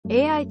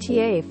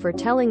AITA for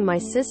telling my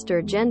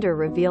sister gender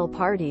reveal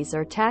parties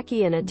are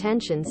tacky and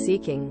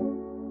attention-seeking.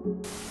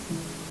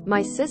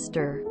 My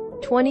sister,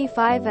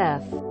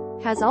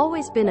 25F, has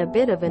always been a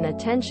bit of an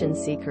attention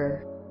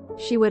seeker.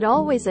 She would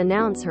always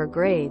announce her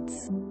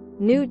grades,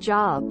 new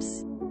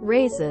jobs,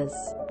 raises,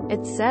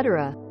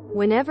 etc.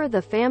 whenever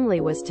the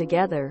family was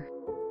together.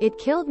 It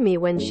killed me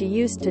when she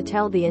used to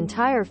tell the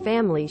entire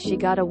family she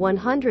got a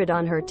 100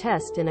 on her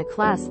test in a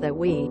class that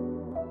we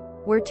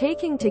were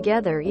taking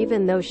together,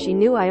 even though she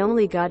knew I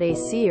only got a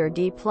C or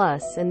D+,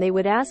 and they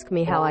would ask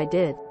me how I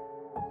did.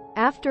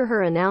 After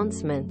her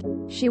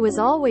announcement, she was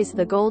always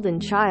the golden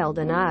child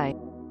and I,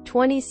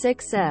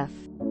 26F,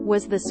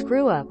 was the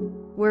screw-up.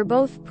 We're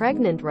both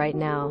pregnant right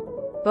now.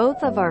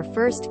 Both of our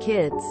first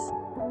kids.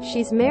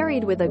 She's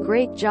married with a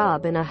great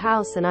job and a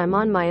house, and I'm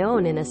on my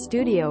own in a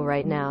studio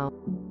right now.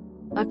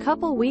 A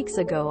couple weeks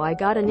ago I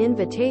got an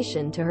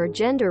invitation to her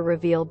gender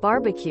reveal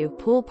barbecue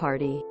pool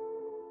party.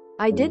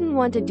 I didn't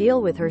want to deal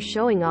with her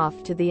showing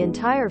off to the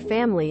entire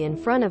family in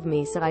front of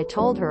me, so I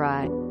told her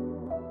I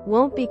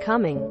won't be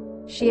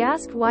coming. She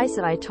asked why,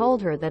 so I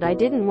told her that I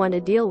didn't want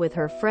to deal with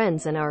her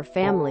friends and our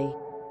family.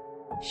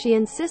 She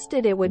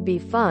insisted it would be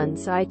fun,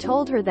 so I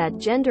told her that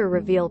gender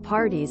reveal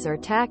parties are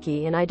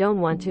tacky and I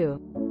don't want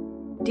to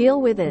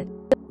deal with it.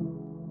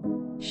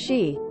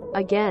 She,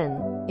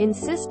 again,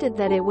 insisted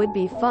that it would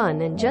be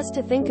fun and just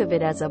to think of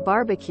it as a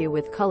barbecue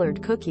with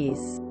colored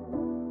cookies.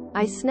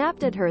 I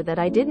snapped at her that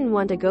I didn't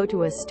want to go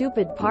to a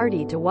stupid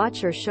party to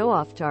watch her show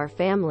off to our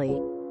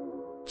family,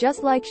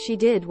 just like she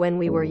did when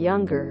we were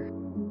younger.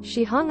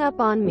 She hung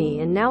up on me,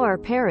 and now our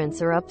parents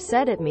are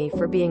upset at me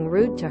for being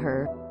rude to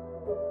her.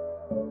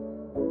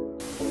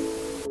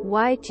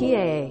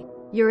 YTA.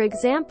 Your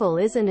example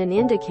isn't an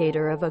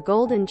indicator of a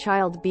golden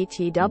child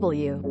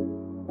BTW.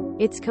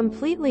 It's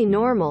completely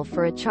normal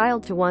for a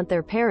child to want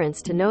their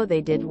parents to know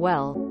they did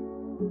well.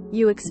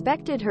 You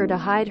expected her to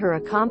hide her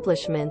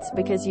accomplishments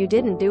because you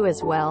didn't do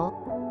as well?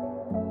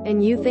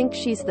 And you think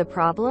she's the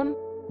problem?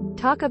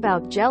 Talk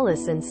about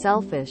jealous and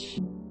selfish.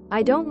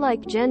 I don't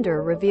like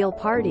gender reveal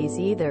parties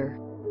either.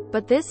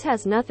 But this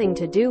has nothing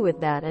to do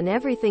with that and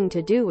everything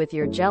to do with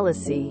your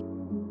jealousy.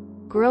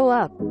 Grow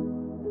up.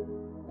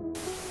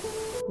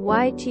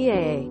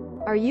 YTA.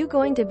 Are you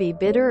going to be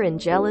bitter and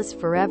jealous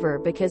forever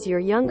because your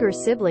younger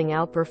sibling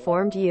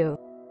outperformed you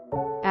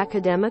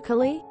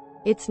academically?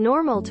 It's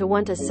normal to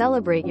want to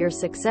celebrate your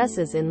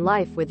successes in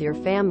life with your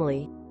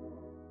family.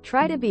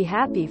 Try to be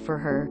happy for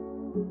her.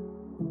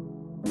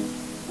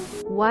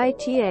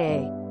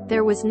 YTA.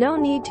 There was no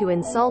need to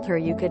insult her.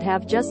 You could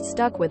have just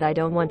stuck with "I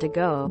don't want to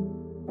go."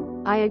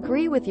 I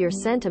agree with your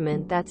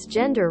sentiment that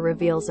gender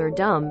reveals are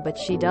dumb, but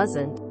she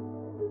doesn't.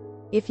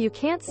 If you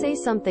can't say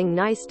something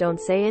nice,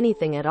 don't say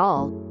anything at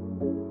all.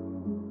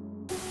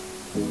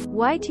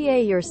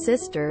 YTA. Your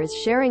sister is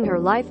sharing her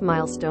life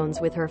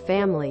milestones with her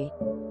family.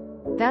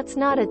 That's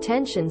not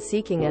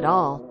attention-seeking at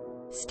all.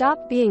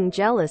 Stop being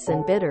jealous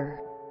and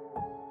bitter.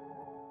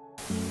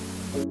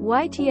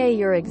 YTA.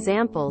 Your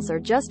examples are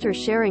just her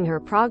sharing her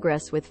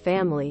progress with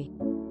family,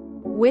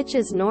 which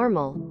is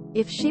normal.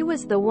 If she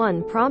was the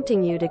one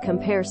prompting you to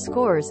compare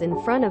scores in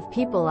front of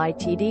people,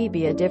 it'd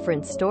be a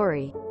different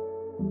story.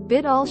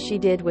 But all she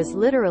did was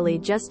literally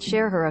just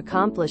share her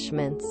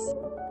accomplishments.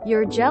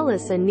 You're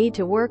jealous and need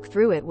to work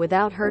through it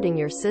without hurting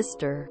your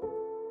sister.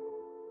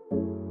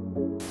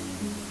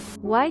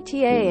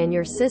 YTA. And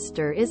your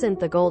sister isn't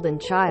the golden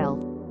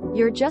child.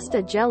 You're just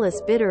a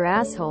jealous, bitter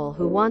asshole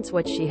who wants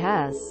what she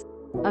has.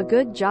 A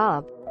good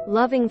job,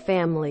 loving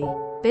family,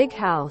 big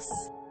house.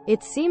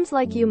 It seems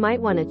like you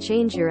might want to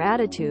change your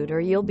attitude,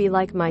 or you'll be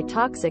like my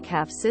toxic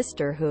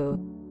half-sister who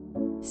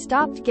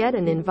stopped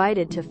getting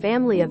invited to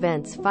family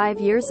events 5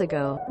 years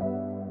ago.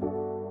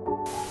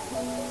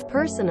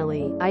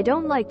 Personally, I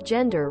don't like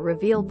gender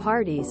reveal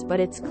parties, but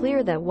it's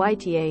clear that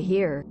YTA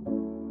here.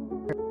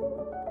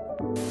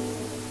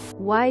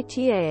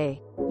 YTA.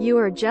 You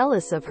are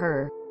jealous of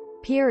her.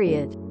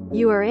 Period.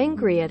 You are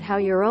angry at how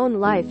your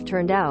own life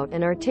turned out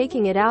and are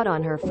taking it out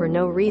on her for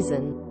no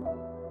reason.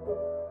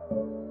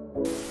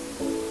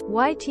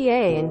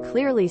 YTA. And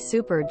clearly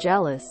super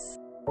jealous.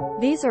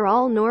 These are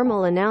all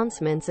normal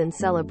announcements and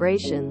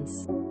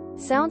celebrations.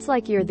 Sounds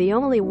like you're the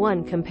only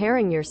one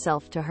comparing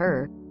yourself to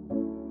her.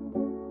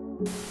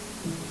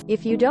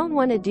 If you don't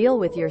want to deal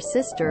with your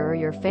sister or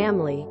your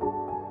family,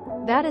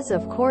 that is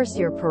of course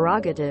your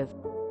prerogative.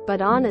 But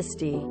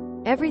honesty,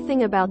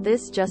 everything about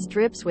this just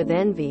drips with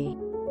envy.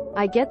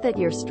 I get that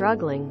you're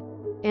struggling.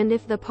 And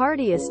if the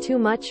party is too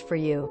much for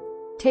you,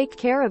 take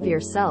care of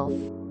yourself.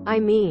 I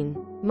mean,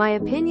 my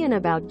opinion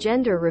about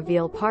gender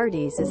reveal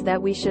parties is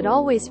that we should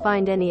always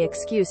find any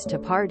excuse to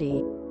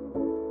party.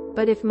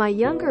 But if my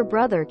younger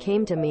brother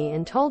came to me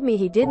and told me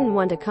he didn't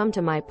want to come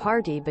to my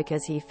party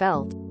because he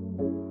felt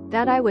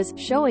that I was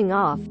showing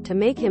off to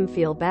make him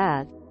feel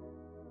bad,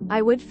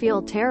 I would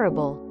feel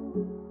terrible.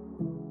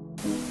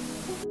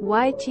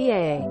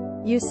 YTA.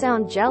 You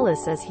sound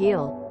jealous as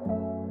hell.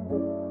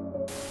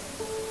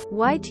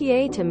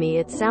 YTA. To me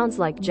it sounds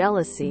like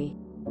jealousy.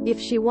 If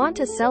she want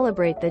to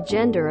celebrate the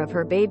gender of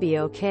her baby,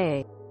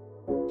 okay.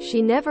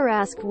 She never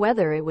asked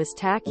whether it was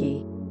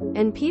tacky.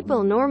 And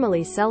people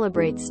normally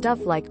celebrate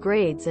stuff like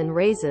grades and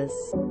raises.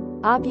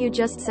 You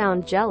just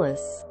sound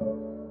jealous.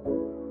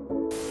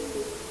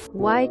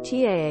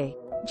 YTA.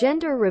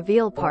 Gender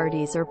reveal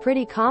parties are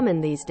pretty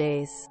common these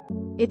days.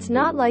 It's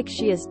not like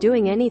she is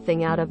doing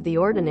anything out of the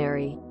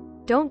ordinary.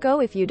 Don't go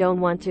if you don't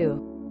want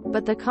to.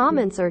 But the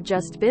comments are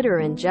just bitter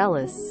and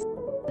jealous.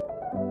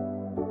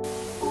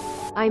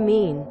 I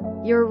mean,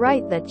 you're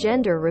right that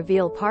gender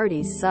reveal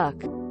parties suck.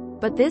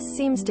 But this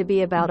seems to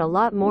be about a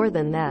lot more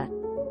than that.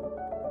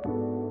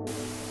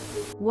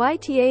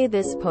 YTA,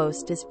 this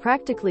post is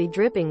practically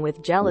dripping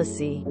with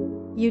jealousy.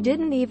 You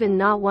didn't even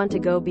not want to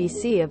go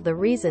BC of the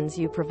reasons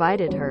you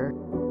provided her.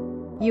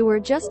 You were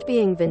just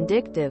being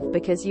vindictive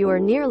because you are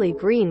nearly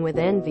green with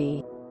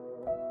envy.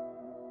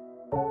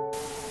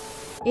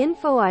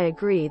 Info: I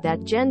agree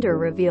that gender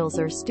reveals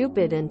are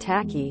stupid and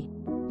tacky.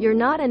 You're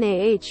not an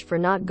AH for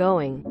not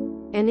going.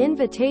 An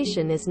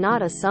invitation is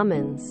not a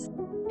summons.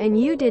 And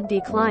you did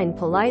decline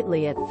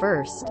politely at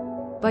first.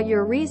 But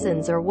your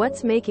reasons are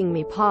what's making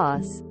me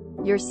pause.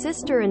 Your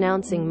sister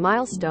announcing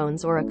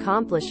milestones or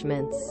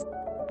accomplishments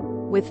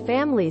with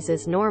families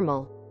is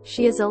normal.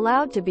 She is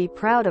allowed to be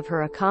proud of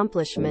her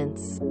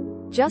accomplishments.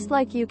 Just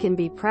like you can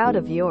be proud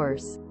of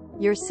yours.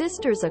 Your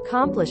sister's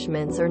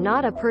accomplishments are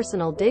not a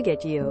personal dig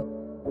at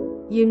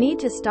you. You need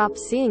to stop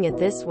seeing it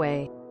this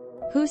way.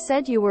 Who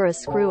said you were a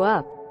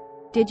screw-up?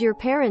 Did your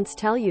parents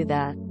tell you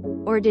that?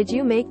 Or did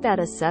you make that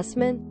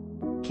assessment?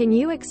 Can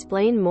you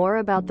explain more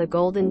about the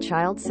golden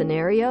child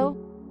scenario?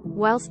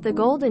 Whilst the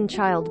golden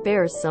child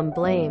bears some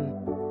blame,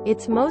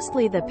 it's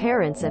mostly the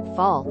parents at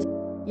fault.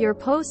 Your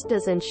post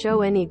doesn't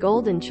show any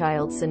golden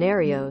child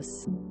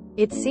scenarios.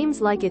 It seems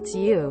like it's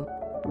you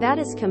that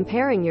is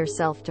comparing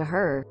yourself to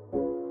her.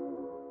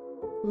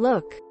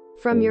 Look,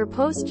 from your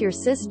post your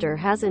sister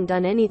hasn't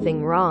done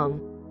anything wrong.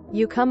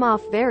 You come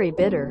off very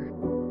bitter,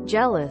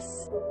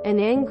 jealous, and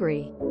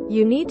angry.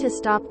 You need to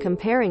stop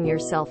comparing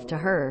yourself to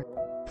her.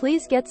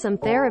 Please get some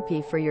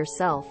therapy for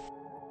yourself.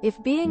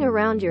 If being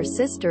around your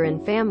sister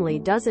and family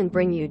doesn't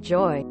bring you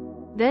joy,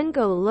 then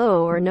go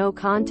low or no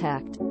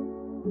contact.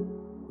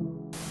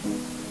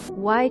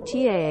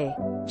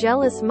 YTA.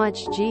 Jealous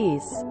much?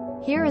 Geez.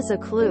 Here is a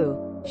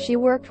clue. She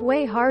worked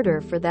way harder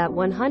for that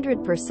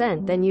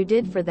 100% than you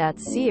did for that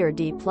C or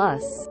D+.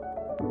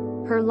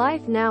 Her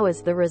life now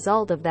is the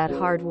result of that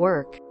hard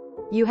work.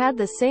 You had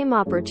the same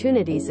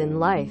opportunities in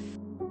life.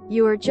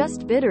 You are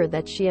just bitter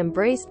that she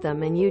embraced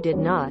them and you did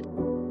not.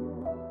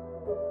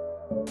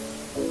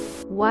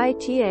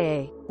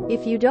 YTA.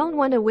 If you don't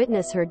want to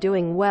witness her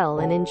doing well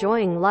and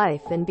enjoying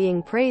life and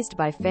being praised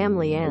by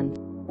family and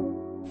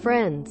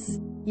friends,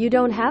 you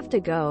don't have to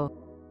go.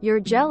 Your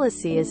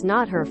jealousy is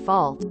not her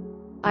fault.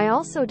 I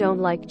also don't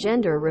like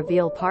gender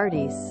reveal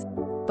parties,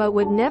 but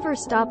would never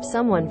stop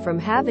someone from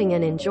having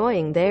and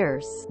enjoying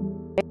theirs.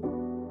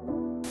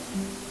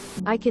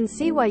 I can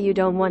see why you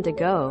don't want to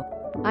go.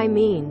 I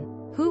mean,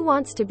 who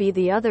wants to be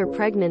the other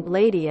pregnant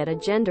lady at a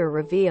gender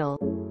reveal?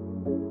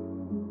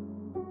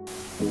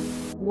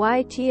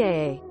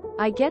 YTA.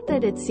 I get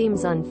that it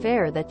seems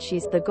unfair that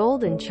she's the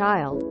golden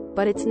child,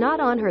 but it's not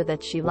on her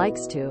that she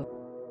likes to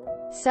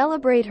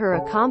celebrate her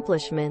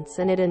accomplishments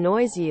and it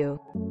annoys you.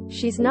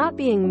 She's not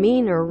being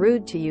mean or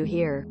rude to you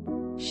here.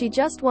 She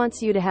just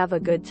wants you to have a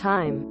good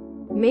time.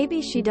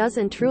 Maybe she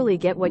doesn't truly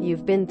get what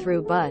you've been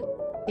through, but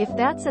if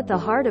that's at the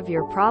heart of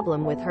your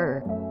problem with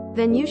her,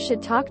 then you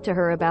should talk to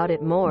her about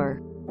it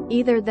more.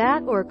 Either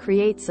that or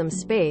create some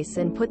space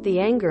and put the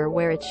anger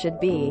where it should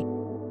be.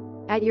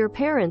 At your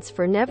parents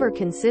for never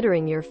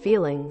considering your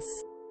feelings.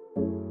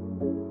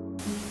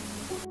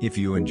 If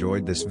you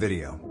enjoyed this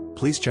video,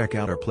 please check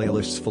out our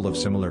playlists full of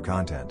similar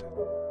content.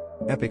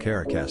 Epic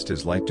Haircast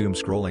is like doom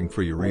scrolling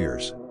for your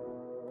ears.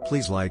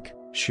 Please like,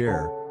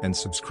 share, and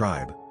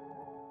subscribe.